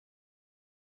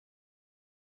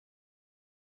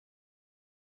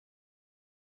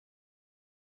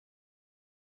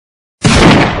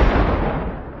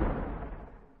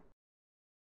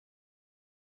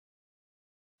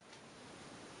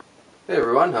Hey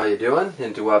everyone, how you doing?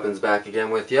 IntoWeapons back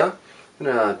again with you. I'm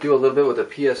going to do a little bit with the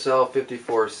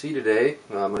PSL-54c today.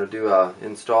 I'm going to do an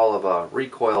install of a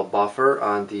recoil buffer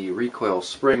on the recoil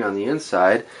spring on the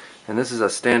inside. And this is a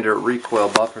standard recoil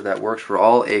buffer that works for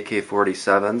all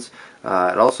AK-47s.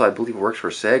 It also, I believe, works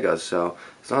for Sagas. So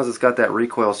as long as it's got that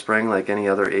recoil spring like any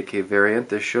other AK variant,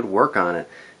 this should work on it.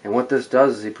 And what this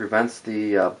does is it prevents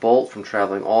the bolt from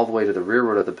traveling all the way to the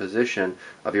rearward of the position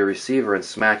of your receiver and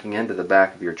smacking into the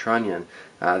back of your trunnion.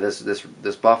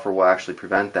 This buffer will actually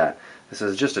prevent that. This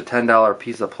is just a $10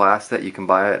 piece of plastic. You can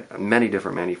buy it at many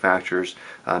different manufacturers,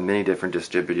 many different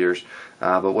distributors.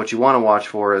 But what you want to watch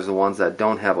for is the ones that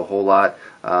don't have a whole lot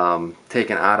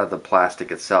taken out of the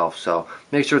plastic itself. So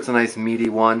make sure it's a nice meaty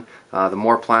one. The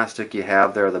more plastic you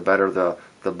have there, the better the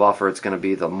buffer it's going to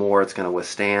be, the more it's going to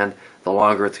withstand, the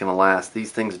longer it's going to last.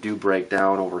 These things do break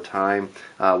down over time,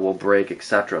 will break,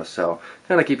 etc. So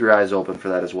kind of keep your eyes open for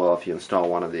that as well if you install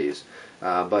one of these.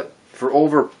 But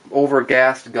for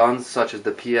over-gassed guns such as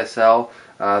the PSL,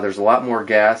 there's a lot more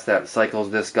gas that cycles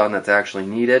this gun that's actually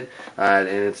needed, and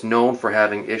it's known for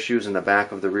having issues in the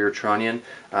back of the rear trunnion,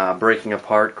 breaking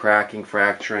apart, cracking,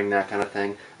 fracturing, that kind of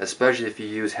thing, especially if you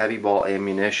use heavy ball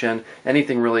ammunition,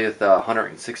 anything really with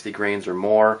 160 grains or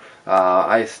more.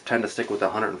 I tend to stick with a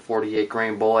 148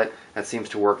 grain bullet. That seems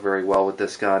to work very well with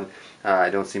this gun.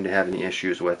 I don't seem to have any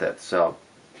issues with it. So.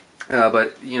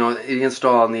 But you know, the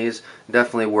install on these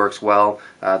definitely works well.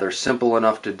 They're simple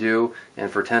enough to do, and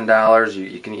for $10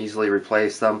 you can easily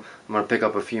replace them. I'm going to pick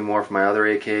up a few more for my other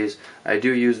AKs. I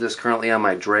do use this currently on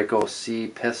my Draco C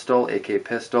pistol, AK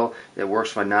pistol. It works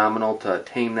phenomenal to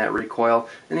tame that recoil,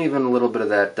 and even a little bit of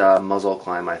that muzzle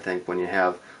climb. I think when you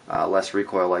have less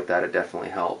recoil like that, it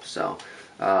definitely helps. So.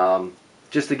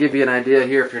 Just to give you an idea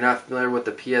here, if you're not familiar with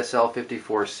the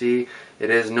PSL-54c, it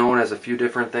is known as a few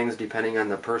different things depending on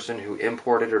the person who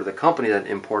imported it or the company that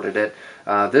imported it.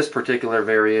 This particular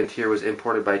variant here was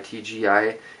imported by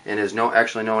TGI and is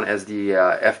actually known as the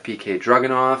FPK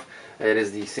Dragonuv. It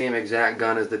is the same exact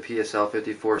gun as the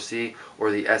PSL-54c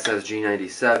or the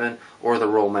SSG-97 or the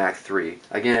Romak III.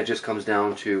 Again, it just comes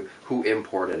down to who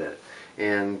imported it.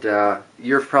 And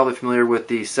you're probably familiar with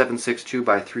the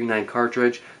 7.62x39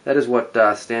 cartridge. That is what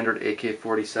standard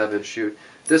AK-47 shoot.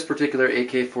 This particular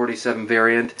AK-47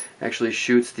 variant actually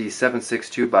shoots the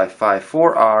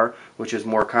 7.62x54R, which is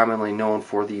more commonly known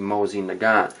for the Mosey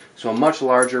Nagant. So a much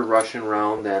larger Russian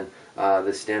round than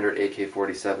the standard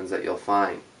AK-47s that you'll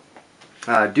find.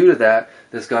 Due to that,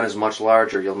 this gun is much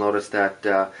larger. You'll notice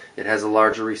that it has a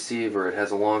larger receiver, it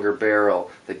has a longer barrel,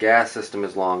 the gas system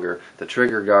is longer, the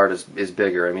trigger guard is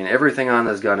bigger. I mean, everything on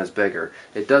this gun is bigger.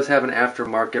 It does have an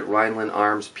aftermarket Rhineland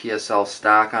Arms PSL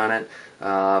stock on it.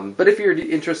 But if you're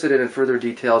interested in further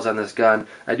details on this gun,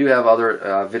 I do have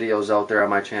other videos out there on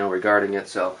my channel regarding it,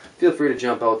 so feel free to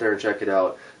jump out there and check it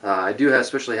out. I do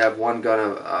especially have one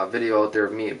video out there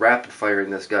of me rapid firing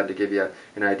this gun to give you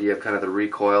an idea of kind of the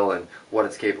recoil and what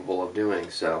it's capable of doing.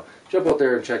 So jump out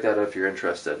there and check that out if you're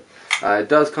interested. It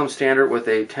does come standard with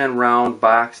a 10-round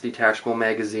box detachable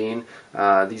magazine.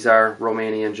 These are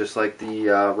Romanian, just like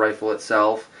the rifle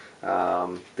itself.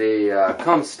 They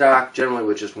come stock generally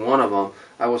with just one of them.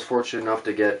 I was fortunate enough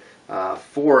to get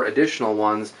 4 additional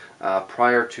ones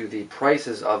prior to the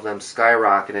prices of them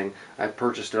skyrocketing. I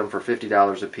purchased them for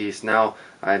 $50 a piece. Now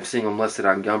I'm seeing them listed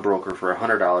on Gunbroker for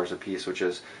 $100 a piece, which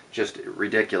is just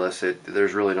ridiculous.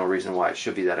 There's really no reason why it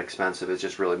should be that expensive. It's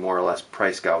just really more or less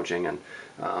price gouging. And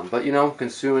but you know,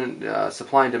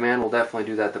 supply and demand will definitely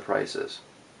do that to prices.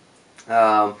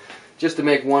 Just to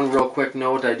make one real quick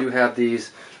note, I do have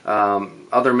these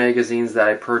other magazines that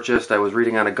I purchased. I was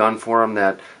reading on a gun forum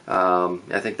that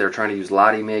I think they're trying to use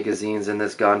Lahti magazines in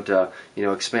this gun to, you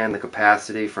know, expand the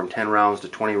capacity from 10 rounds to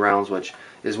 20 rounds, which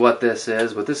is what this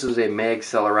is. But this is a Mag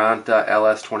Saloranta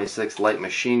LS-26 light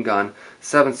machine gun,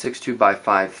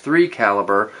 7.62x53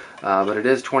 caliber, but it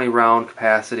is 20 round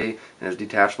capacity and it's a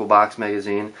detachable box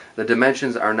magazine. The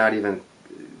dimensions are not even,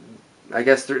 I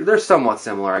guess they're somewhat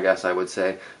similar, I guess I would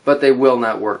say, but they will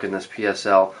not work in this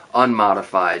PSL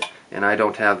unmodified, and I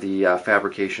don't have the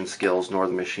fabrication skills nor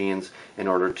the machines in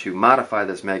order to modify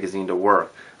this magazine to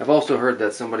work. I've also heard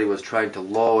that somebody was trying to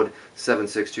load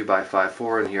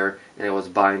 7.62x54 in here, and it was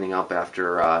binding up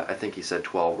after, I think he said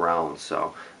 12 rounds.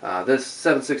 So this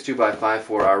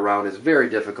 7.62x54R round is very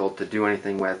difficult to do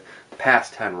anything with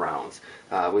past 10 rounds.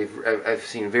 I've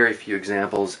seen very few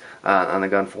examples on the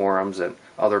gun forums and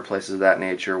other places of that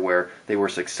nature where they were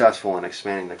successful in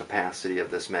expanding the capacity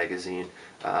of this magazine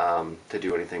to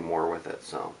do anything more with it.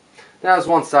 So Now, as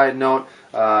one side note,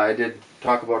 I did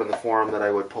talk about in the forum that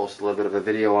I would post a little bit of a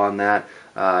video on that.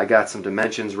 I got some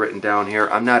dimensions written down here.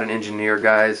 I'm not an engineer,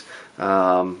 guys,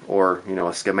 or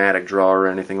a schematic drawer or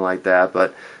anything like that,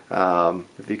 but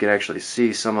if you can actually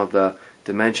see some of the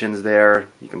dimensions there,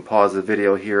 you can pause the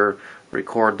video here,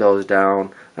 record those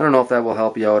down. I don't know if that will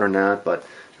help you out or not, but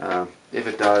if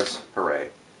it does, hooray.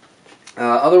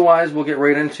 Otherwise, we'll get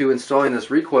right into installing this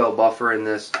recoil buffer in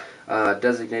this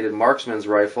designated marksman's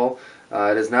rifle.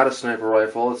 It is not a sniper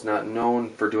rifle. It's not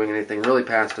known for doing anything really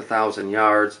past 1,000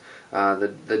 yards.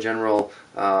 The general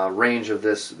range of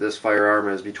this firearm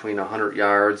is between 100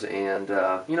 yards and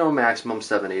maximum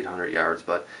 700-800 yards.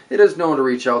 But it is known to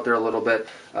reach out there a little bit.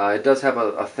 It does have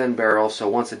a thin barrel, so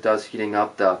once it does heating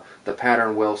up, the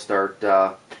pattern will start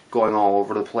going all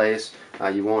over the place.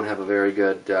 You won't have a very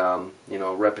good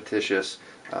repetitious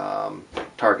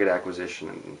target acquisition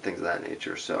and things of that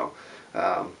nature. So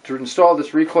to install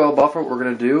this recoil buffer, what we're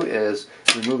going to do is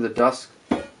remove the dust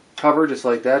cover just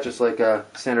like that, just like a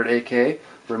standard AK.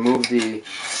 Remove the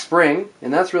spring,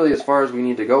 and that's really as far as we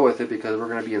need to go with it, because we're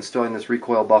going to be installing this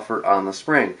recoil buffer on the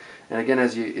spring. And again,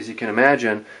 as you can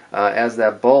imagine, as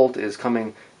that bolt is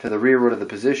coming to the rearward of the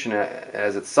position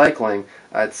as it's cycling,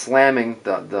 it's slamming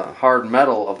the hard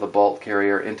metal of the bolt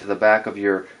carrier into the back of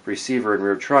your receiver and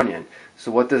rear trunnion.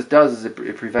 So what this does is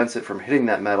it prevents it from hitting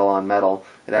that metal on metal.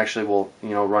 It actually will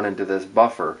run into this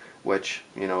buffer, which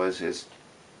is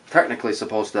technically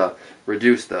supposed to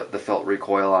reduce the felt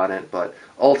recoil on it, but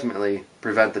ultimately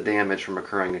prevent the damage from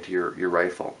occurring into your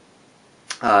rifle.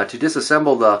 To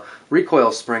disassemble the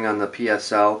recoil spring on the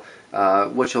PSL,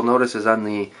 what you'll notice is on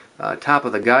the top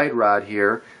of the guide rod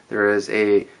here, there is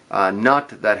a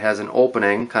nut that has an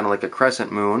opening, kind of like a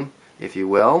crescent moon, if you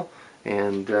will.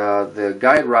 And the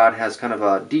guide rod has kind of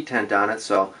a detent on it,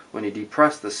 so when you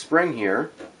depress the spring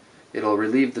here, it'll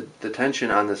relieve the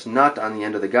tension on this nut on the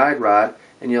end of the guide rod,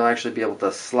 and you'll actually be able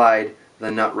to slide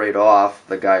the nut right off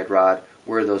the guide rod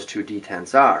where those two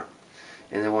detents are.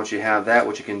 And then once you have that,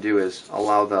 what you can do is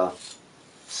allow the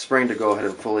spring to go ahead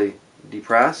and fully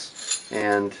depress,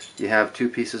 and you have two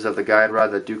pieces of the guide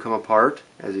rod that do come apart,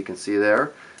 as you can see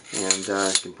there, and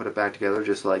you can put it back together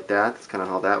just like that. That's kind of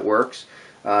how that works.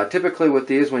 Typically with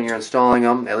these, when you're installing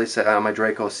them, at least on my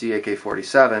Draco C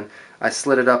AK-47, I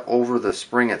slid it up over the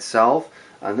spring itself.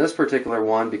 On this particular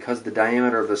one, because the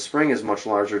diameter of the spring is much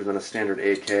larger than a standard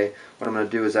AK, what I'm going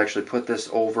to do is actually put this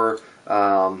over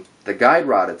the guide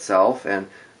rod itself, and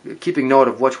keeping note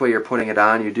of which way you're putting it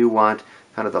on, you do want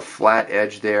kind of the flat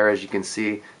edge there, as you can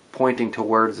see, pointing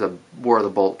towards where the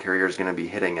bolt carrier is going to be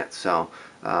hitting it. So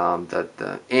that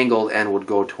the angled end would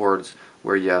go towards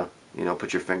where you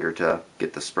put your finger to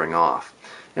get the spring off.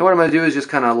 And what I'm going to do is just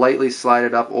kind of lightly slide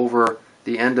it up over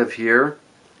the end of here,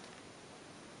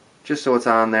 just so it's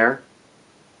on there.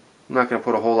 I'm not going to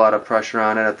put a whole lot of pressure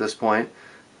on it at this point,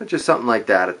 but just something like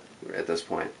that at this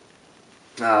point.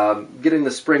 Getting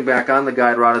the spring back on the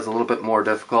guide rod is a little bit more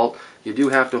difficult. You do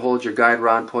have to hold your guide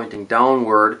rod pointing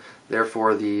downward,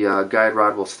 therefore the guide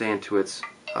rod will stay into its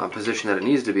position that it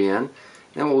needs to be in.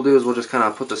 And what we'll do is we'll just kind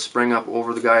of put the spring up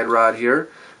over the guide rod here.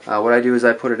 What I do is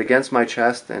I put it against my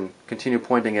chest and continue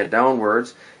pointing it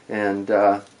downwards, and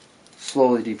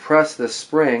slowly depress this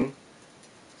spring,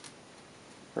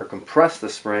 or compress the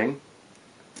spring,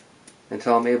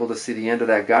 until I'm able to see the end of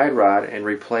that guide rod and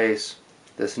replace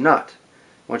this nut.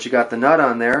 Once you got the nut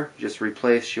on there, just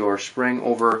replace your spring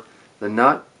over the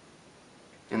nut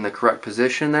in the correct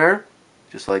position there,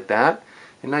 just like that.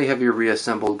 And now you have your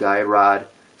reassembled guide rod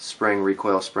spring,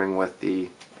 recoil spring with the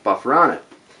buffer on it.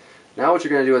 Now what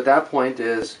you're going to do at that point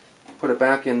is put it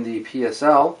back in the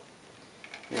PSL,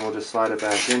 and we'll just slide it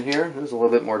back in here. This is a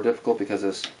little bit more difficult because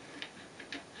this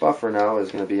buffer now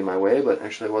is going to be in my way, but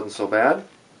actually it wasn't so bad.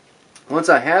 Once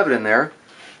I have it in there,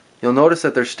 you'll notice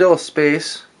that there's still a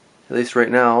space, at least right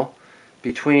now,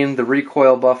 between the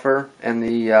recoil buffer and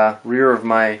the rear of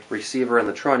my receiver and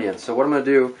the trunnion. So what I'm going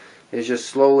to do is just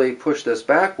slowly push this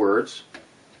backwards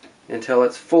until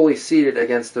it's fully seated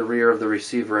against the rear of the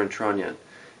receiver and trunnion.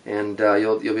 And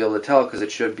you'll be able to tell because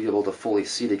it should be able to fully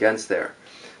seat against there.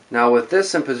 Now with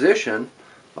this in position,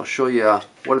 I'll show you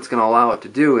what it's going to allow it to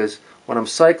do is when I'm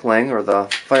cycling, or the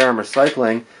firearm is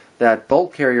cycling, that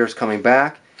bolt carrier is coming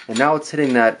back, and now it's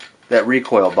hitting that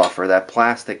recoil buffer, that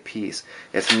plastic piece.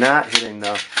 It's not hitting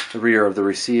the rear of the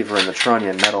receiver and the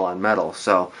trunnion metal on metal.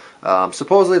 So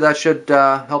supposedly that should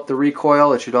help the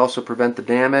recoil. It should also prevent the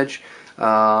damage,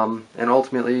 and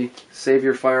ultimately save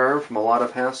your firearm from a lot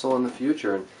of hassle in the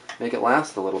future and make it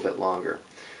last a little bit longer.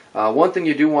 One thing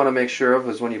you do want to make sure of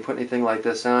is when you put anything like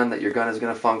this on, that your gun is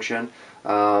going to function.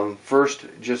 First,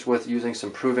 just with using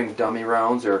some proving dummy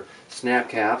rounds or snap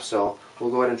caps, so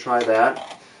we'll go ahead and try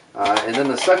that. And then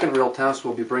the second real test,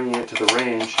 we'll be bringing it to the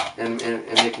range and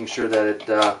making sure that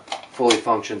it fully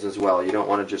functions as well. You don't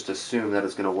want to just assume that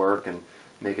it's going to work and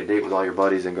make a date with all your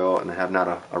buddies and go out and have not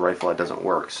a rifle that doesn't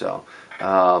work. So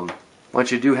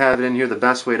once you do have it in here, the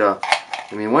best way to,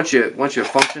 I mean, once you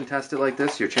function test it like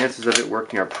this, your chances of it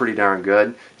working are pretty darn good.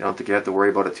 You don't think you have to worry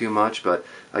about it too much, but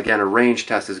again, a range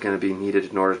test is going to be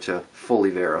needed in order to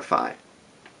fully verify.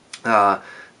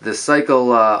 The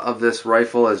cycle of this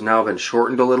rifle has now been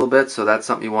shortened a little bit, so that's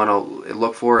something you want to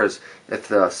look for. Is if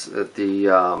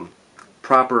the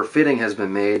proper fitting has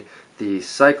been made, the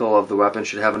cycle of the weapon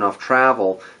should have enough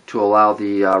travel to allow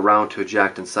the round to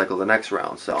eject and cycle the next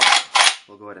round. So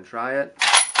we'll go ahead and try it.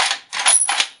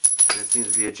 And it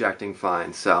seems to be ejecting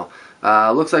fine. So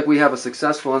looks like we have a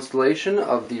successful installation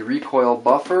of the recoil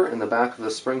buffer in the back of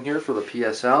the spring here for the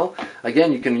PSL.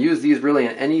 Again, you can use these really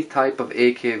in any type of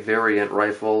AK variant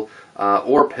rifle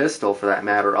or pistol for that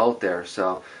matter out there.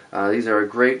 So these are a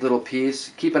great little piece.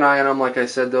 Keep an eye on them, like I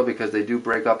said though, because they do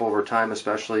break up over time,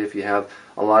 especially if you have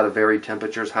a lot of varied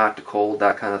temperatures, hot to cold,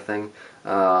 that kind of thing.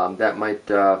 That might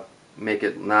make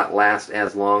it not last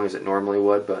as long as it normally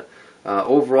would, but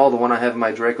overall, the one I have in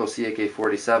my Draco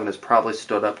AK-47 has probably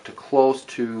stood up to close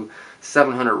to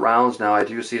 700 rounds now. I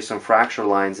do see some fracture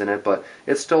lines in it, but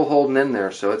it's still holding in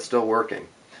there, so it's still working.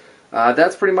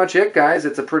 That's pretty much it, guys.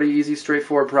 It's a pretty easy,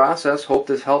 straightforward process. Hope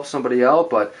this helps somebody out,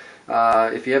 but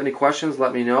if you have any questions,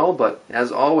 let me know. But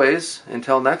as always,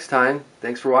 until next time,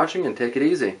 thanks for watching and take it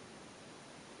easy.